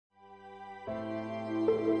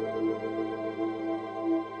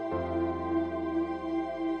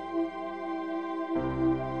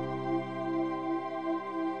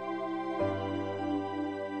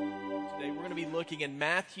looking in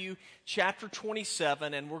Matthew chapter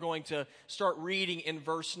 27, and we're going to start reading in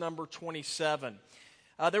verse number 27.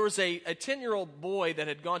 There was a 10-year-old boy that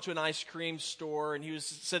had gone to an ice cream store, and he was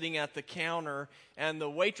sitting at the counter, and the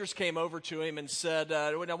waitress came over to him and said,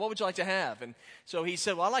 now, what would you like to have? And so he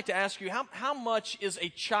said, well, I'd like to ask you, how much is a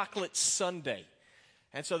chocolate sundae?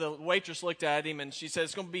 And so the waitress looked at him, and she said,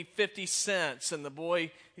 it's going to be 50 cents. And the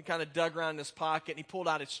boy, he kind of dug around in his pocket, and he pulled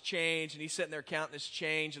out his change, and he's sitting there counting his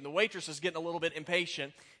change. And the waitress is getting a little bit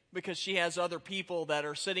impatient because she has other people that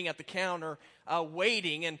are sitting at the counter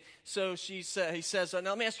waiting. And so he says, now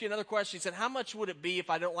let me ask you another question. He said, how much would it be if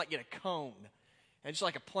I don't get a cone? And just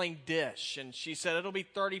like a plain dish. And she said, it'll be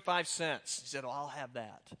 35 cents. He said, well, I'll have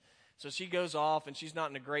that. So she goes off, and she's not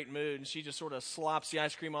in a great mood, and she just sort of slops the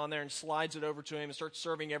ice cream on there and slides it over to him and starts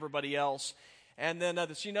serving everybody else. And then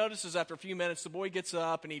she notices after a few minutes, the boy gets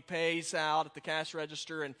up, and he pays out at the cash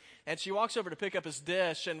register, and she walks over to pick up his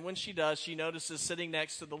dish, and when she does, she notices sitting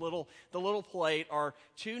next to the little plate are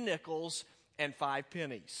 2 nickels and 5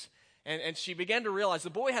 pennies. And she began to realize the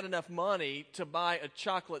boy had enough money to buy a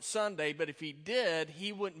chocolate sundae, but if he did,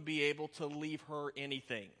 he wouldn't be able to leave her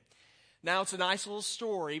anything. Now, it's a nice little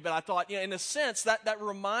story, but I thought, in a sense, that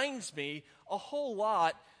reminds me a whole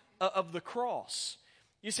lot of the cross.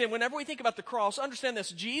 You see, whenever we think about the cross, understand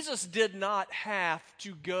this, Jesus did not have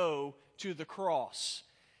to go to the cross.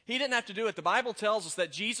 He didn't have to do it. The Bible tells us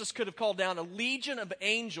that Jesus could have called down a legion of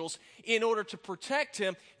angels in order to protect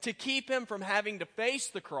him, to keep him from having to face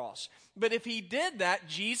the cross. But if he did that,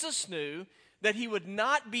 Jesus knew that he would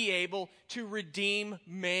not be able to redeem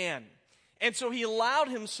man. And so he allowed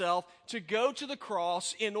himself to go to the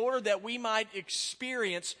cross in order that we might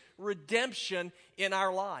experience redemption in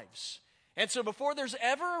our lives. And so before there's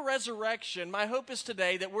ever a resurrection, my hope is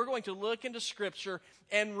today that we're going to look into Scripture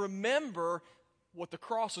and remember what the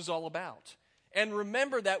cross is all about. And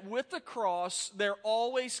remember that with the cross, there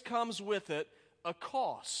always comes with it a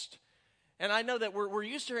cost. And I know that we're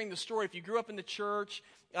used to hearing the story. If you grew up in the church,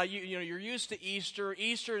 you're used to Easter.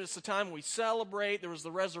 Easter is the time we celebrate. There was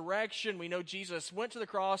the resurrection. We know Jesus went to the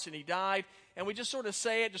cross and he died. And we just sort of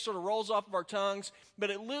say it, just sort of rolls off of our tongues. But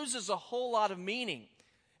it loses a whole lot of meaning.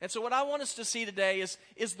 And so what I want us to see today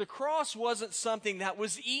is the cross wasn't something that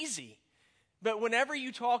was easy. But whenever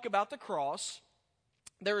you talk about the cross,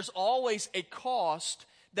 there is always a cost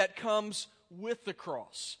that comes with the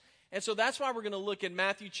cross. And so that's why we're going to look at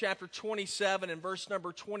Matthew chapter 27 and verse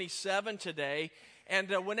number 27 today. And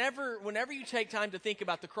whenever you take time to think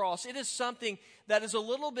about the cross, it is something that is a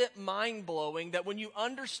little bit mind-blowing, that when you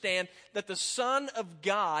understand that the Son of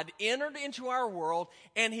God entered into our world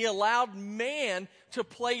and he allowed man to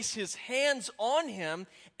place his hands on him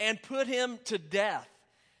and put him to death.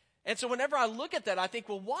 And so whenever I look at that, I think,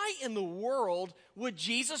 well, why in the world would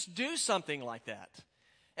Jesus do something like that?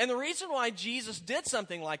 And the reason why Jesus did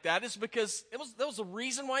something like that is because that was the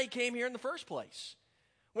reason why he came here in the first place.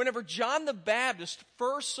 Whenever John the Baptist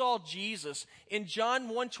first saw Jesus, in John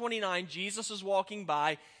 1:29, Jesus is walking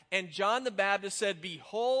by, and John the Baptist said,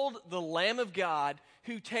 "Behold the Lamb of God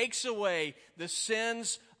who takes away the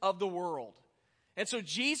sins of the world." And so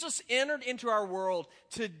Jesus entered into our world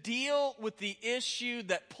to deal with the issue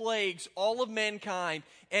that plagues all of mankind,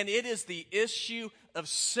 and it is the issue of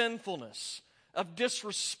sinfulness, of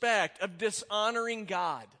disrespect, of dishonoring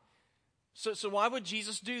God. So why would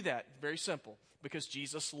Jesus do that? Very simple. Because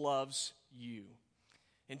Jesus loves you.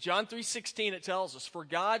 In John 3:16 it tells us, "For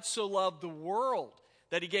God so loved the world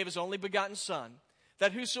that he gave his only begotten Son,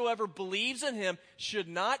 that whosoever believes in him should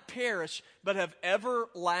not perish, but have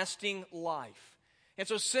everlasting life." And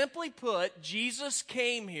so simply put, Jesus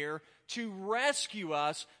came here to rescue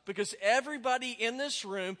us because everybody in this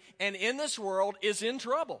room and in this world is in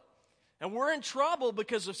trouble. And we're in trouble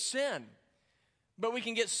because of sin. But we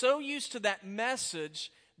can get so used to that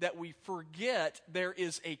message that we forget there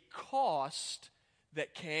is a cost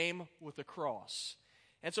that came with the cross.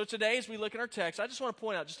 And so today, as we look at our text, I just want to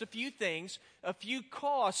point out just a few things, a few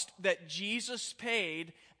costs that Jesus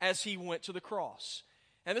paid as he went to the cross.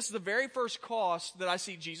 And this is the very first cost that I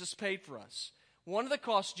see Jesus paid for us. One of the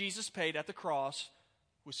costs Jesus paid at the cross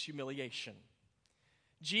was humiliation.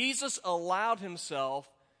 Jesus allowed himself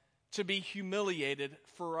to be humiliated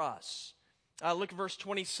for us. Look at verse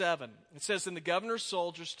 27. It says, "And the governor's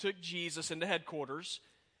soldiers took Jesus into headquarters,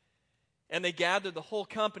 and they gathered the whole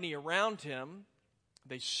company around him.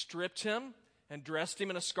 They stripped him and dressed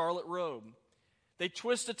him in a scarlet robe. They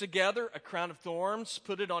twisted together a crown of thorns,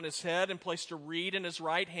 put it on his head, and placed a reed in his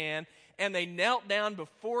right hand, and they knelt down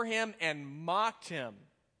before him and mocked him.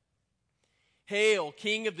 'Hail,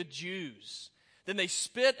 King of the Jews!' Then they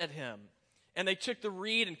spit at him And they took the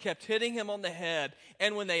reed and kept hitting him on the head.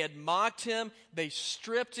 And when they had mocked him, they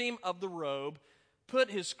stripped him of the robe,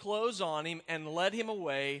 put his clothes on him, and led him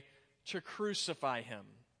away to crucify him.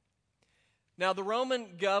 Now, the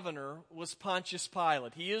Roman governor was Pontius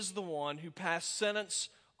Pilate. He is the one who passed sentence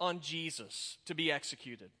on Jesus to be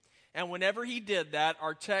executed. And whenever he did that,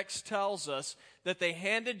 our text tells us that they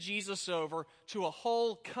handed Jesus over to a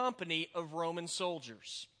whole company of Roman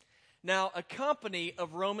soldiers. Now, a company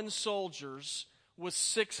of Roman soldiers was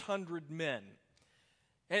 600 men.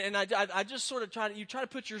 And I just sort of try to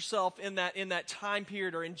put yourself in that time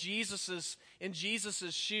period, or in Jesus's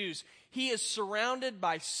shoes. He is surrounded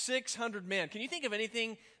by 600 men. Can you think of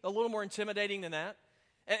anything a little more intimidating than that?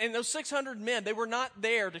 And those 600 men, they were not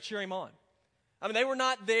there to cheer him on. I mean, they were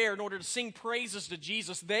not there in order to sing praises to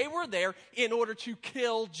Jesus. They were there in order to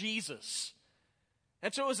kill Jesus.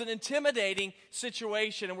 And so it was an intimidating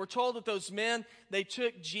situation. And we're told that those men, they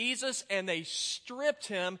took Jesus and they stripped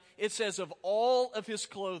him, it says, of all of his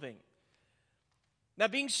clothing. Now,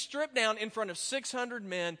 being stripped down in front of 600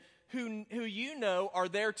 men who you know are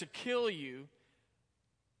there to kill you,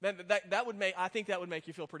 I think that would make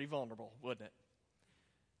you feel pretty vulnerable, wouldn't it?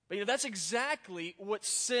 But that's exactly what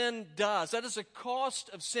sin does. That is a cost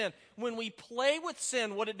of sin. When we play with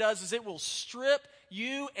sin, what it does is it will strip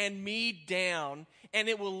you and me down, and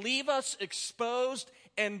it will leave us exposed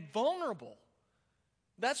and vulnerable.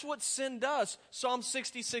 That's what sin does. Psalm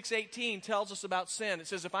 66:18 tells us about sin. It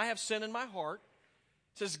says, if I have sin in my heart,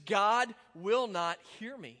 it says, God will not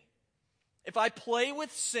hear me. If I play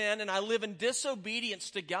with sin and I live in disobedience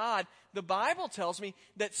to God, the Bible tells me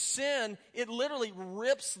that sin, it literally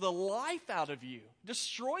rips the life out of you,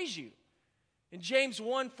 destroys you. In James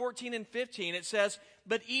 1:14 and 15, it says,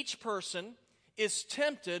 but each person is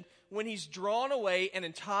tempted when he's drawn away and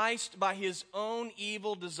enticed by his own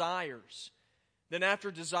evil desires. Then after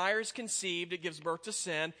desire is conceived, it gives birth to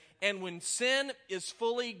sin. And when sin is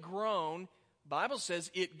fully grown, the Bible says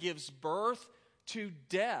it gives birth to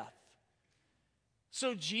death.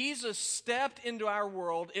 So Jesus stepped into our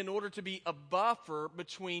world in order to be a buffer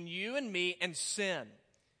between you and me and sin,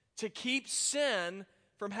 to keep sin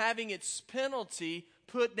from having its penalty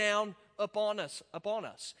put down upon us.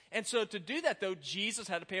 And so to do that, though, Jesus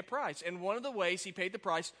had to pay a price. And one of the ways he paid the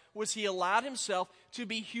price was he allowed himself to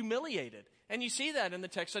be humiliated. And you see that in the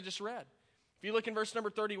text I just read. If you look in verse number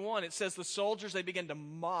 31, it says the soldiers, they began to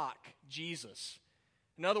mock Jesus.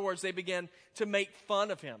 In other words, they began to make fun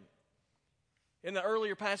of him. In the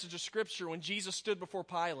earlier passage of Scripture, when Jesus stood before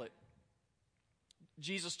Pilate,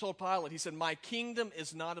 Jesus told Pilate, he said, my kingdom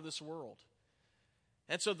is not of this world.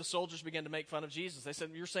 And so the soldiers began to make fun of Jesus. They said,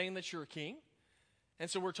 you're saying that you're a king? And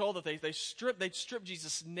so we're told that they stripped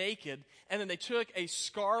Jesus naked, and then they took a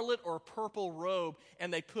scarlet or purple robe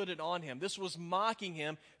and they put it on him. This was mocking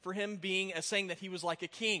him for him being, saying that he was like a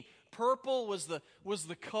king. Purple was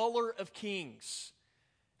the color of kings.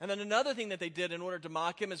 And then another thing that they did in order to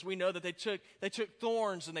mock him is we know that they took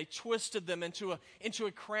thorns and they twisted them into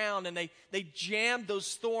a crown, and they jammed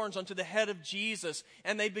those thorns onto the head of Jesus,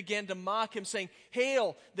 and they began to mock him, saying,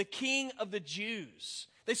 "Hail, the King of the Jews."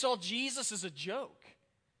 They saw Jesus as a joke.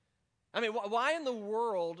 I mean, why in the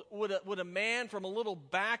world would a man from a little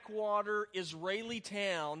backwater Israeli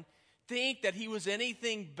town think that he was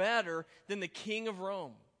anything better than the king of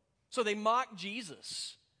Rome? So they mocked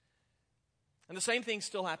Jesus. And the same thing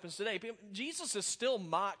still happens today. Jesus is still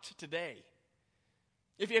mocked today.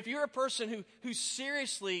 If you're a person who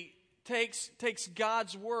seriously takes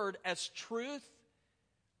God's word as truth,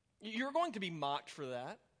 you're going to be mocked for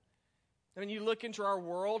that. I mean, you look into our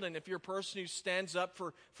world, and if you're a person who stands up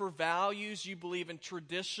for values, you believe in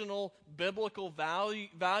traditional biblical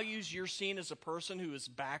values, you're seen as a person who is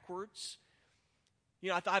backwards. You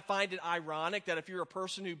know, I find it ironic that if you're a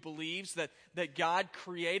person who believes that God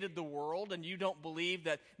created the world and you don't believe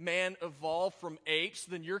that man evolved from apes,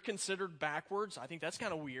 then you're considered backwards. I think that's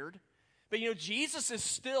kind of weird. But you know, Jesus is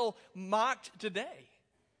still mocked today.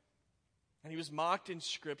 And he was mocked in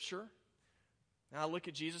Scripture. Now look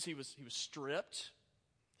at Jesus. He was stripped.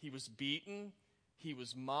 He was beaten. He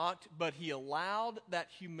was mocked. But he allowed that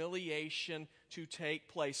humiliation to take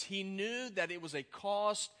place. He knew that it was a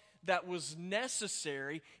cost that was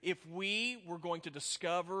necessary if we were going to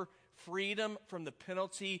discover freedom from the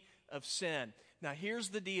penalty of sin. Now, here's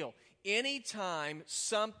the deal. Anytime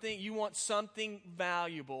you want something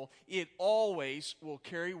valuable, it always will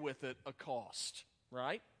carry with it a cost,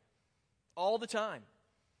 right? All the time.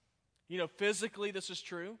 You know, physically, this is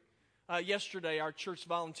true. Yesterday, our church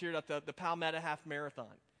volunteered at the Palmetto Half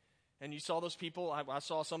Marathon. And you saw those people. I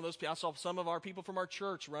saw some of those people. I saw some of our people from our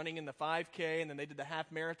church running in the 5K, and then they did the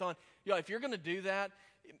half marathon. You know, if you're going to do that,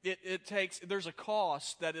 there's a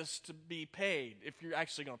cost that is to be paid if you're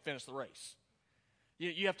actually going to finish the race.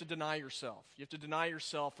 You have to deny yourself. You have to deny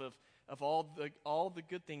yourself of all the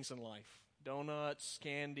good things in life. Donuts,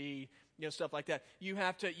 candy, stuff like that. You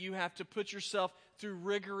have to put yourself through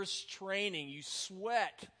rigorous training. You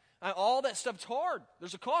sweat. All that stuff's hard.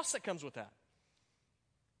 There's a cost that comes with that.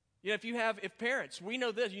 If parents, we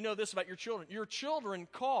know this, you know this about your children. Your children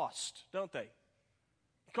cost, don't they?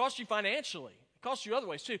 It costs you financially. It costs you other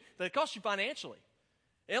ways too. But it costs you financially.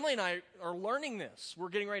 Emily and I are learning this. We're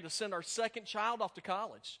getting ready to send our second child off to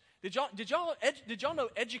college. Did y'all know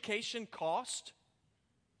education cost?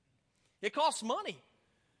 It costs money.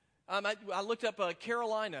 I looked up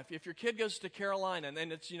Carolina. If your kid goes to Carolina, and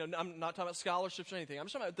then it's, I'm not talking about scholarships or anything. I'm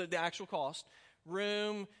just talking about the actual cost.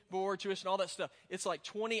 Room, board, tuition, all that stuff. It's like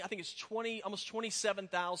almost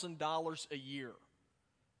 $27,000 a year.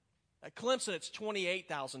 At Clemson, it's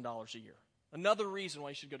 $28,000 a year. Another reason why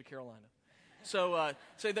you should go to Carolina. So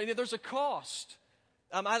there's a cost.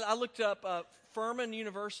 I looked up Furman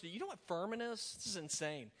University. You know what Furman is? This is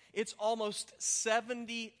insane. It's almost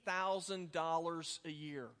 $70,000 a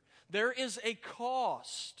year. There is a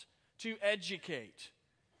cost to educate.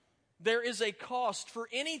 There is a cost for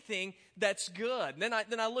anything that's good. And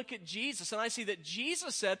then I look at Jesus, and I see that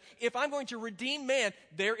Jesus said, if I'm going to redeem man,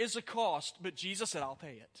 there is a cost. But Jesus said, I'll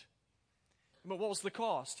pay it. But what was the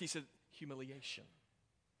cost? He said, humiliation.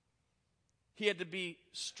 He had to be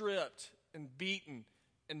stripped and beaten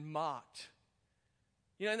and mocked.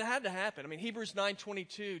 And it had to happen. Hebrews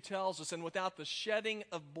 9:22 tells us, and without the shedding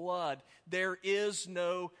of blood, there is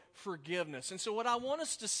no forgiveness. And so what I want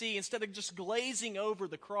us to see, instead of just glazing over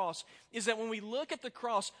the cross, is that when we look at the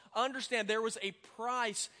cross, understand there was a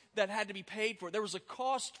price that had to be paid for it. There was a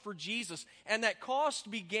cost for Jesus, and that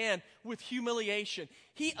cost began with humiliation.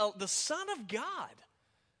 The Son of God,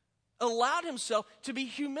 allowed himself to be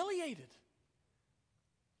humiliated.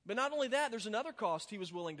 But not only that, there's another cost he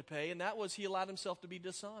was willing to pay, and that was he allowed himself to be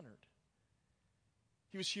dishonored.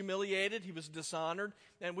 He was humiliated, he was dishonored,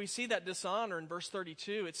 and we see that dishonor in verse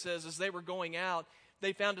 32. It says, as they were going out,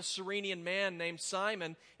 they found a Cyrenian man named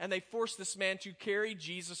Simon, and they forced this man to carry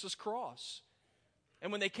Jesus' cross.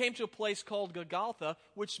 And when they came to a place called Golgotha,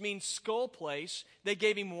 which means skull place, they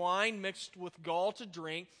gave him wine mixed with gall to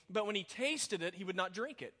drink, but when he tasted it, he would not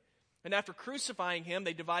drink it. And after crucifying him,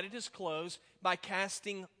 they divided his clothes by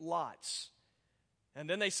casting lots. And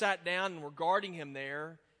then they sat down and were guarding him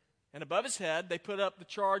there. And above his head, they put up the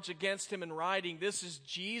charge against him in writing, "This is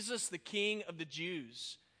Jesus, the King of the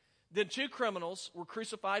Jews." Then two criminals were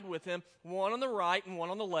crucified with him, one on the right and one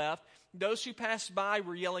on the left. Those who passed by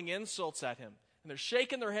were yelling insults at him. And they're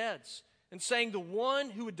shaking their heads and saying, "The one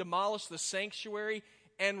who would demolish the sanctuary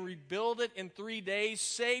and rebuild it in 3 days,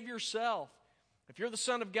 save yourself. If you're the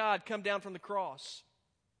Son of God, come down from the cross."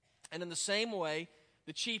 And in the same way,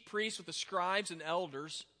 the chief priests with the scribes and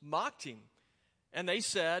elders mocked him. And they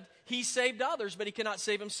said, "He saved others, but he cannot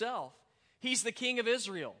save himself. He's the King of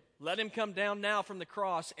Israel. Let him come down now from the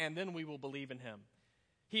cross, and then we will believe in him.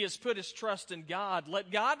 He has put his trust in God.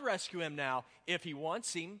 Let God rescue him now, if he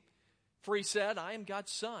wants him. For he said, 'I am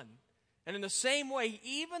God's son.'" And in the same way,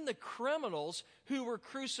 even the criminals who were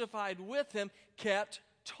crucified with him kept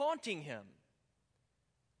taunting him.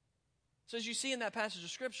 So as you see in that passage of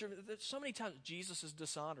Scripture, there's so many times Jesus is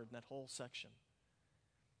dishonored in that whole section.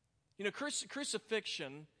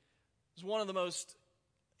 Crucifixion is one of the most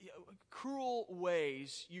cruel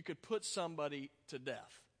ways you could put somebody to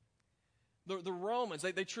death. The Romans,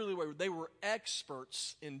 they truly were. They were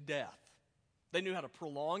experts in death. They knew how to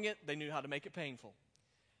prolong it. They knew how to make it painful.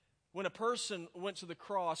 When a person went to the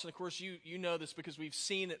cross, and of course you know this because we've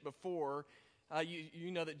seen it before,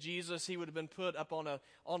 you know that Jesus, he would have been put up on a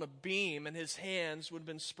beam, and his hands would have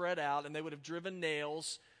been spread out, and they would have driven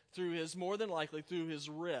nails more than likely through his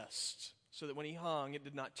wrist, so that when he hung, it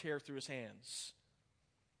did not tear through his hands.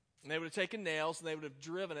 And they would have taken nails, and they would have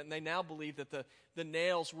driven it, and they now believe that the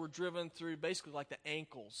nails were driven through basically like the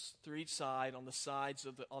ankles, through each side, on the sides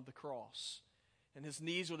of the cross. And his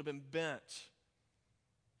knees would have been bent.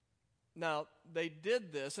 Now, they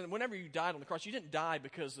did this, and whenever you died on the cross, you didn't die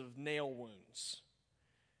because of nail wounds.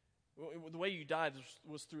 The way you died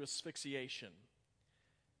was through asphyxiation.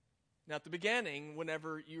 Now, at the beginning,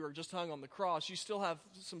 whenever you are just hung on the cross, you still have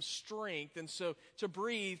some strength, and so to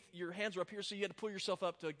breathe, your hands were up here, so you had to pull yourself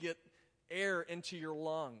up to get air into your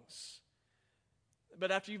lungs.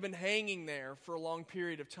 But after you've been hanging there for a long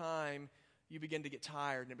period of time, you begin to get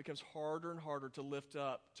tired, and it becomes harder and harder to lift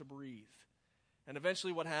up, to breathe. And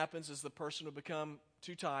eventually what happens is the person would become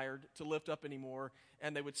too tired to lift up anymore,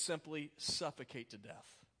 and they would simply suffocate to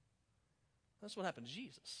death. That's what happened to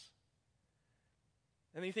Jesus.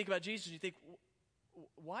 And then you think about Jesus, you think,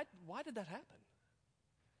 why did that happen?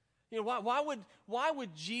 You know, why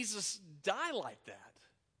would Jesus die like that?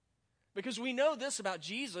 Because we know this about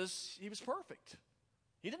Jesus, he was perfect.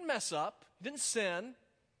 He didn't mess up. He didn't sin.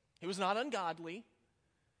 He was not ungodly.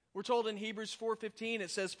 We're told in Hebrews 4:15,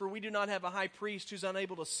 it says, "For we do not have a high priest who's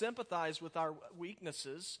unable to sympathize with our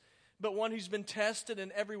weaknesses, but one who's been tested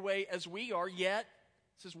in every way as we are, yet,"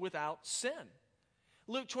 it says, "without sin."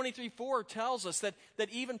 Luke 23:4 tells us that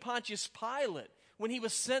even Pontius Pilate, when he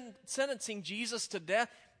was sentencing Jesus to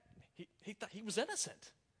death, he thought he was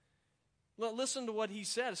innocent. Well, listen to what he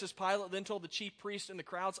said. It says, "Pilate then told the chief priests and the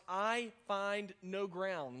crowds, 'I find no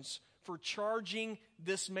grounds for charging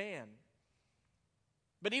this man.'"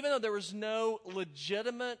 But even though there was no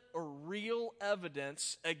legitimate or real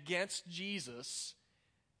evidence against Jesus,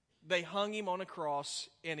 they hung him on a cross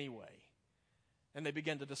anyway. And they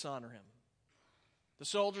began to dishonor him. The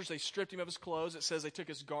soldiers, they stripped him of his clothes. It says they took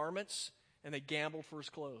his garments and they gambled for his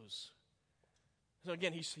clothes. So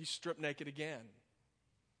again, he's stripped naked again.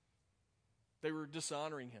 They were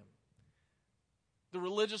dishonoring him. The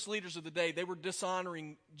religious leaders of the day, they were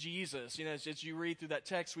dishonoring Jesus. You know, as you read through that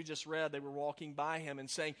text we just read, they were walking by him and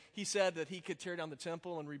saying, he said that he could tear down the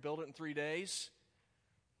temple and rebuild it in 3 days.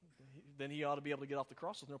 Then he ought to be able to get off the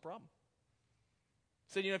cross with no problem.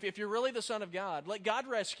 Said, you know, if you're really the Son of God, let God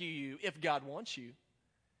rescue you if God wants you.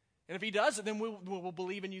 And if he does it, then we'll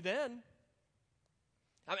believe in you then.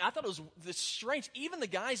 I mean, I thought it was this strange. Even the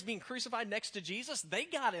guys being crucified next to Jesus, they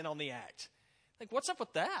got in on the act. Like, what's up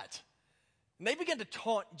with that? And they began to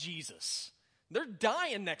taunt Jesus. They're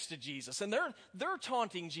dying next to Jesus, and they're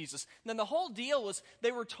taunting Jesus. And then the whole deal was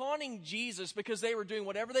they were taunting Jesus because they were doing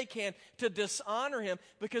whatever they can to dishonor him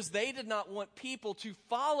because they did not want people to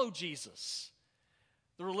follow Jesus.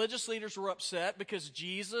 The religious leaders were upset because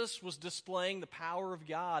Jesus was displaying the power of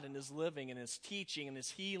God in his living and his teaching and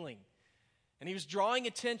his healing. And he was drawing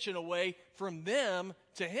attention away from them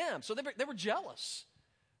to him. So they were jealous.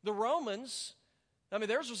 The Romans, I mean,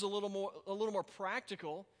 theirs was a little more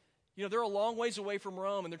practical. You know, they're a long ways away from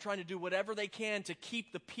Rome, and they're trying to do whatever they can to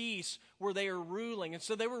keep the peace where they are ruling. And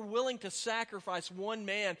so they were willing to sacrifice one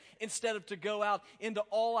man instead of to go out into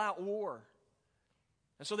all-out war.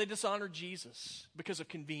 And so they dishonored Jesus because of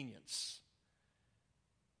convenience.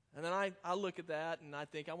 And then I look at that and I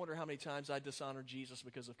think, I wonder how many times I dishonor Jesus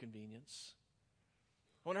because of convenience.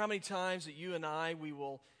 I wonder how many times that you and I, we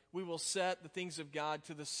will set the things of God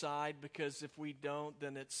to the side because if we don't,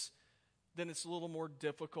 then it's a little more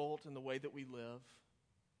difficult in the way that we live.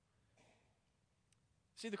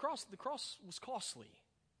 See, the cross was costly.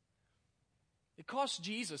 It cost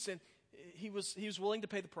Jesus, and he was willing to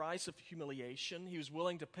pay the price of humiliation. He was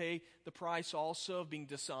willing to pay the price also of being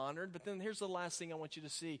dishonored. But then here's the last thing I want you to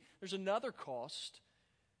see. There's another cost,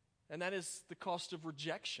 and that is the cost of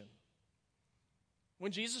rejection.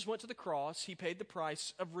 When Jesus went to the cross, he paid the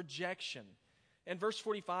price of rejection. In verse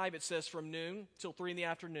 45, it says, "From noon till 3 in the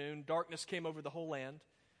afternoon, darkness came over the whole land.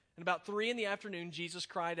 And about 3 in the afternoon, Jesus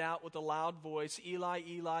cried out with a loud voice, 'Eli,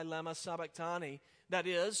 Eli, lema sabachthani?' That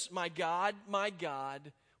is, my God,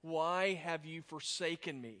 why have you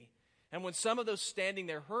forsaken me?" And when some of those standing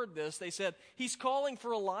there heard this, they said, "He's calling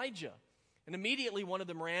for Elijah." And immediately one of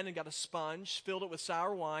them ran and got a sponge, filled it with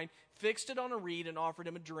sour wine, fixed it on a reed, and offered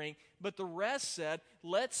him a drink. But the rest said,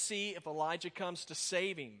 "Let's see if Elijah comes to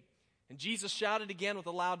save him." And Jesus shouted again with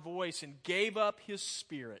a loud voice and gave up his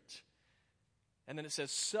spirit. And then it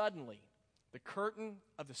says, suddenly the curtain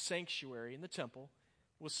of the sanctuary in the temple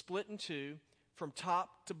was split in two from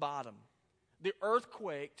top to bottom. The earth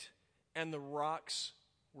quaked and the rocks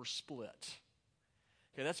were split.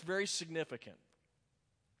 Okay, that's very significant.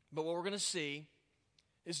 But what we're going to see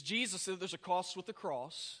is Jesus said there's a cost with the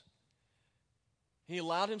cross. He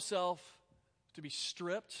allowed himself to be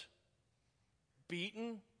stripped,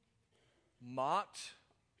 beaten, mocked.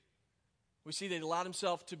 We see that he allowed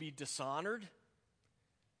himself to be dishonored.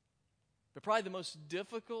 But probably the most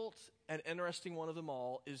difficult and interesting one of them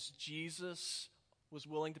all is Jesus was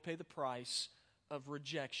willing to pay the price of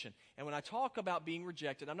rejection. And when I talk about being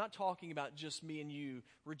rejected, I'm not talking about just me and you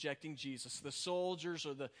rejecting Jesus. The soldiers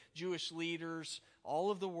or the Jewish leaders, all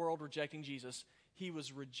of the world rejecting Jesus. He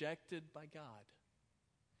was rejected by God.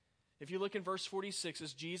 If you look in verse 46,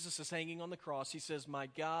 as Jesus is hanging on the cross, he says, my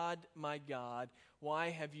God, why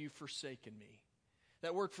have you forsaken me?"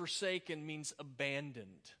 That word forsaken means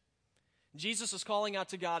abandoned. Jesus is calling out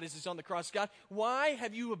to God as he's on the cross, "God, why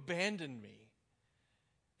have you abandoned me?"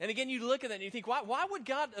 And again, you look at that and you think,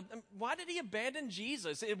 why did he abandon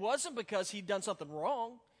Jesus? It wasn't because he'd done something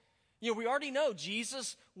wrong. You know, we already know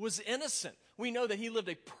Jesus was innocent. We know that he lived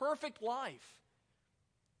a perfect life.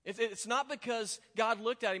 It's not because God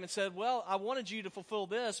looked at him and said, well, I wanted you to fulfill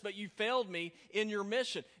this, but you failed me in your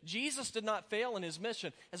mission. Jesus did not fail in his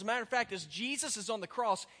mission. As a matter of fact, as Jesus is on the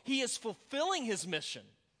cross, he is fulfilling his mission.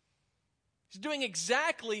 He's doing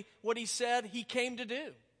exactly what he said he came to do.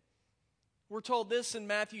 We're told this in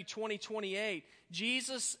Matthew 20:28.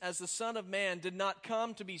 Jesus, as the Son of Man, did not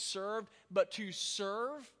come to be served, but to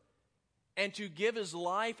serve and to give his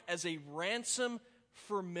life as a ransom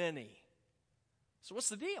for many. So what's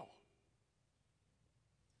the deal?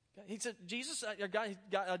 He said, Jesus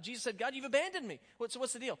said, God, you've abandoned me. So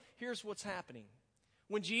what's the deal? Here's what's happening.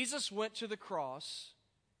 When Jesus went to the cross,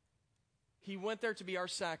 he went there to be our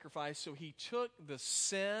sacrifice, so he took the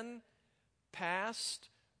sin, past,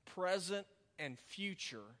 present, and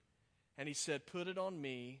future, and he said, put it on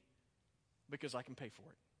me because I can pay for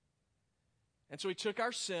it. And so he took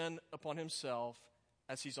our sin upon himself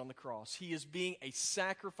as he's on the cross. He is being a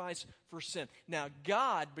sacrifice for sin. Now,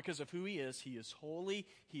 God, because of who he is holy,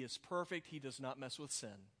 he is perfect, he does not mess with sin.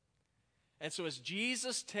 And so as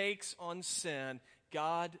Jesus takes on sin,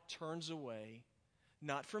 God turns away,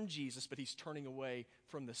 not from Jesus, but he's turning away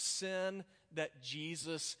from the sin that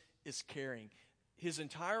Jesus is carrying. His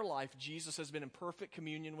entire life, Jesus has been in perfect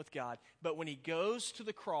communion with God, but when he goes to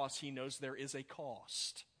the cross, he knows there is a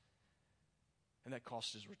cost. And that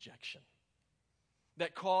cost is rejection.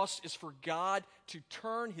 That cost is for God to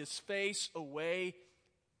turn his face away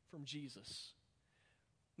from Jesus.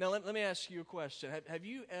 Now, let me ask you a question. Have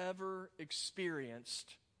you ever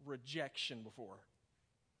experienced rejection before?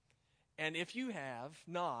 And if you have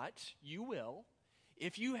not, you will.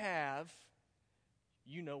 If you have,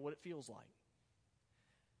 you know what it feels like.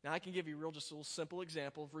 Now, I can give you just a little simple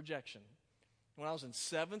example of rejection. When I was in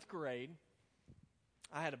 7th grade,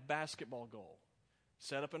 I had a basketball goal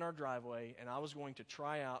set up in our driveway, and I was going to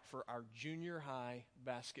try out for our junior high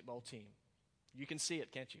basketball team. You can see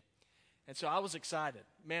it, can't you? And so I was excited.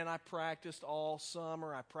 Man, I practiced all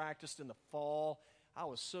summer. I practiced in the fall. I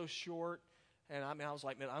was so short, and I was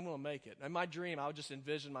like, man, I'm going to make it. In my dream, I would just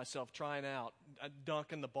envision myself trying out,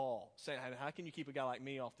 dunking the ball, saying, how can you keep a guy like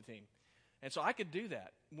me off the team? And so I could do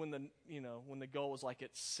that when the goal was like at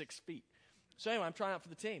 6 feet. So anyway, I'm trying out for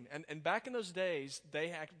the team. And back in those days,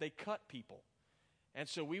 they cut people. And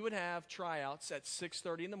so we would have tryouts at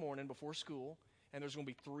 6:30 in the morning before school, and there's going to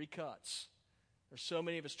be 3 cuts. There's so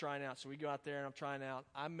many of us trying out, so we go out there and I'm trying out.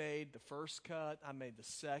 I made the first cut, I made the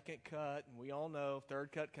second cut, and we all know if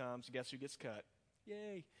 3rd cut comes, guess who gets cut?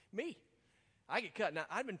 Yay, me. I get cut. Now,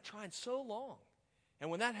 I'd been trying so long, and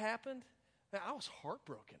when that happened, I was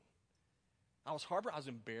heartbroken. I was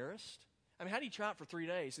embarrassed. I mean, how do you try out for 3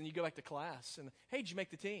 days, and you go back to class, and, hey, did you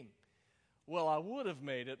make the team? Well, I would have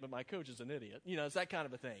made it, but my coach is an idiot. It's that kind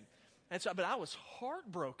of a thing. And so, but I was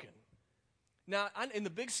heartbroken. Now, in the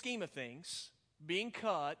big scheme of things, being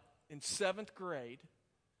cut in 7th grade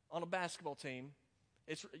on a basketball team,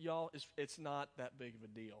 it's not that big of a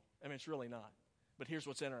deal. I mean, it's really not. But here's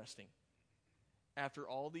what's interesting. After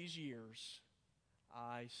all these years,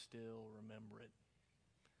 I still remember it.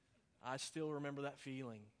 I still remember that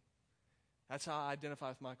feeling. That's how I identify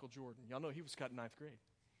with Michael Jordan. Y'all know he was cut in 9th grade.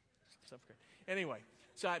 7th grade. Anyway,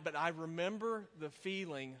 but I remember the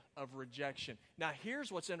feeling of rejection. Now,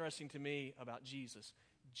 here's what's interesting to me about Jesus.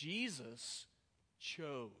 Jesus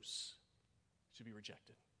chose to be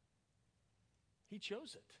rejected. He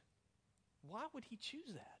chose it. Why would he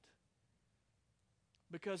choose that?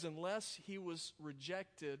 Because unless he was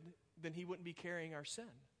rejected, then he wouldn't be carrying our sin.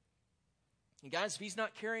 And guys, if he's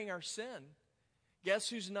not carrying our sin, guess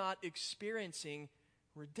who's not experiencing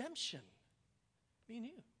redemption? Me and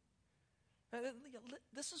you.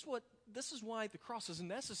 This is why the cross is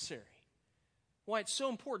necessary. Why it's so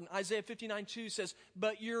important. Isaiah 59:2 says,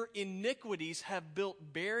 but your iniquities have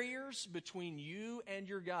built barriers between you and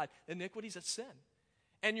your God. Iniquities, that's sin.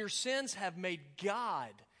 And your sins have made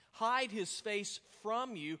God hide his face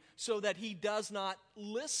from you so that he does not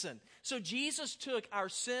listen. So Jesus took our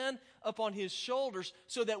sin upon his shoulders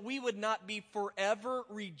so that we would not be forever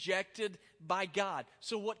rejected by God.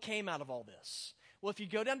 So what came out of all this? Well, if you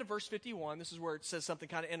go down to verse 51, this is where it says something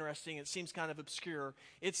kind of interesting. It seems kind of obscure.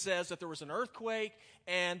 It says that there was an earthquake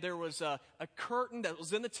and there was a curtain that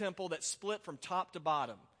was in the temple that split from top to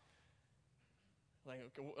bottom. Like,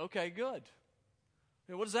 okay, good.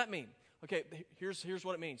 What does that mean? Okay, here's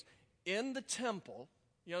what it means. In the temple,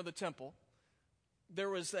 the temple, there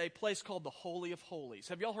was a place called the Holy of Holies.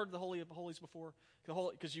 Have y'all heard of the Holy of Holies before?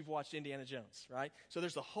 Because you've watched Indiana Jones, right? So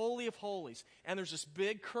there's the Holy of Holies, and there's this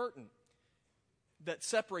big curtain that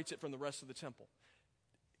separates it from the rest of the temple.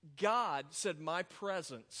 God said, my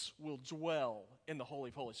presence will dwell in the Holy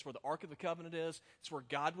of Holies. It's where the Ark of the Covenant is. It's where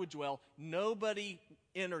God would dwell. Nobody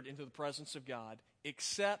entered into the presence of God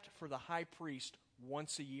except for the high priest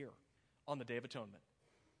once a year on the Day of Atonement.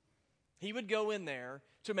 He would go in there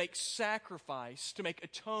to make sacrifice, to make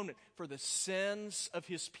atonement for the sins of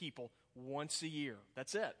his people once a year.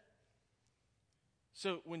 That's it.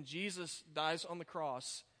 So when Jesus dies on the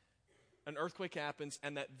cross, an earthquake happens,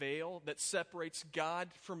 and that veil that separates God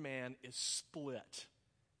from man is split.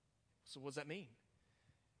 So what does that mean?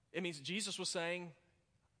 It means Jesus was saying,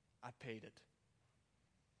 I paid it.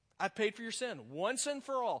 I paid for your sin once and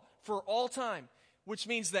for all time. Which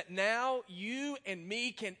means that now you and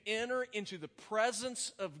me can enter into the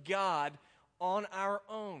presence of God on our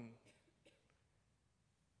own.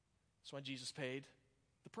 That's why Jesus paid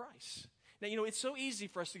the price. Now, it's so easy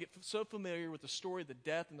for us to get so familiar with the story of the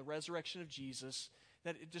death and the resurrection of Jesus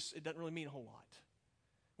that it doesn't really mean a whole lot.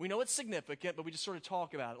 We know it's significant, but we just sort of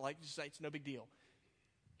talk about it like just say it's no big deal.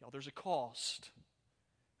 Y'all, there's a cost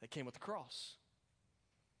that came with the cross.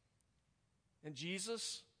 And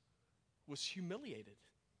Jesus was humiliated,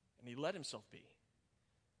 and he let himself be.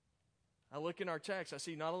 I look in our text, I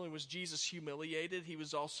see not only was Jesus humiliated, he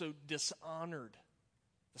was also dishonored.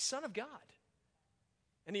 The Son of God.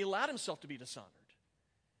 And he allowed himself to be dishonored.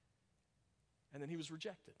 And then he was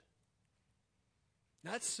rejected.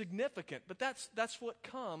 Now, that's significant, but that's what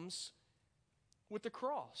comes with the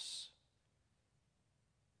cross.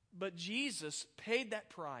 But Jesus paid that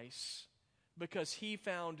price because he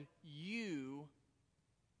found you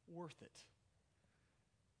worth it.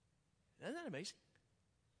 Isn't that amazing?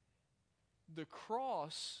 The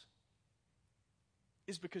cross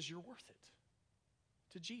is because you're worth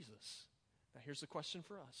it to Jesus. Now here's the question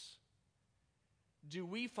for us. Do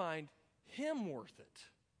we find him worth it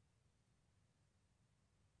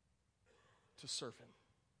to serve him?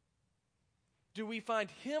 Do we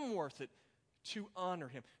find him worth it to honor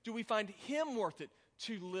him? Do we find him worth it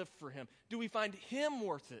to live for him? Do we find him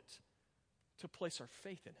worth it to place our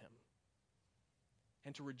faith in him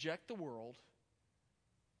and to reject the world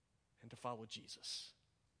and to follow Jesus?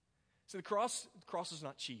 So the cross is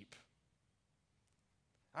not cheap.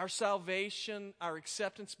 Our salvation, our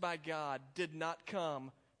acceptance by God did not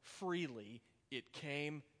come freely. It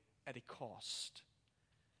came at a cost.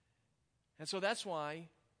 And so that's why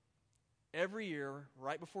every year,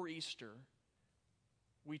 right before Easter,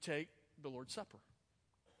 we take the Lord's Supper.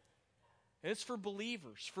 And it's for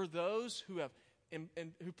believers, for those who have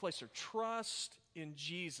who place their trust in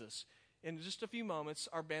Jesus. In just a few moments,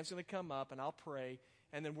 our band's going to come up, and I'll pray,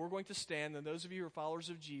 and then we're going to stand. And those of you who are followers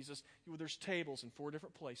of Jesus, there's tables in 4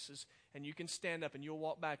 different places, and you can stand up, and you'll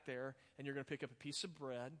walk back there, and you're going to pick up a piece of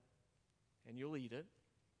bread, and you'll eat it,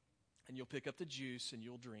 and you'll pick up the juice, and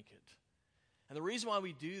you'll drink it. And the reason why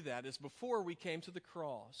we do that is before we came to the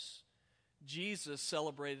cross, Jesus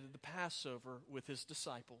celebrated the Passover with his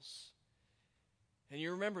disciples. And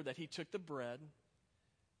you remember that he took the bread,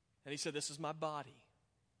 and he said, "This is my body,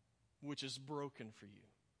 which is broken for you.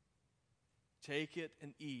 Take it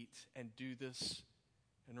and eat, and do this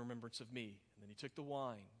in remembrance of me." And then he took the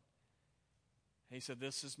wine, and he said,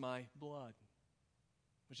 "This is my blood,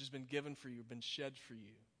 which has been given for you, been shed for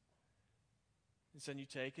you. And so you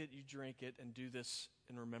take it, you drink it, and do this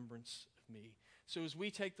in remembrance of me." So as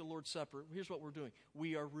we take the Lord's Supper, here's what we're doing.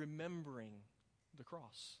 We are remembering the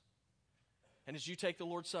cross. And as you take the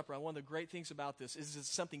Lord's Supper, one of the great things about this is it's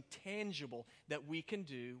something tangible that we can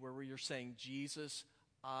do where you're saying, "Jesus,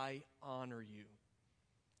 I honor you.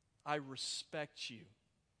 I respect you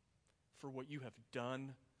for what you have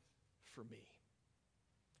done for me."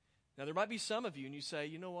 Now, there might be some of you, and you say,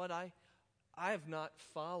 "You know what? I have not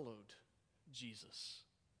followed Jesus.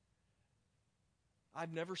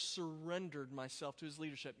 I've never surrendered myself to his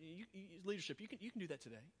leadership." You can do that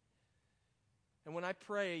today. And when I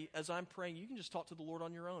pray, as I'm praying, you can just talk to the Lord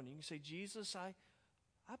on your own. You can say, "Jesus, I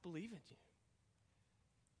believe in you.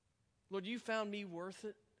 Lord, you found me worth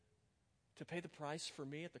it to pay the price for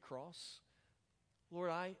me at the cross. Lord,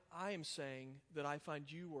 I am saying that I find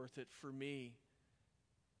you worth it for me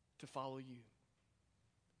to follow you,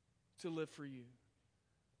 to live for you.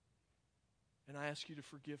 And I ask you to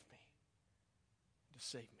forgive me, to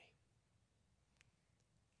save me."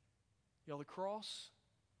 Y'all, the cross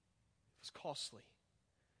was costly,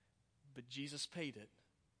 but Jesus paid it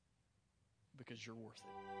because you're worth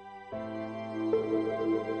it.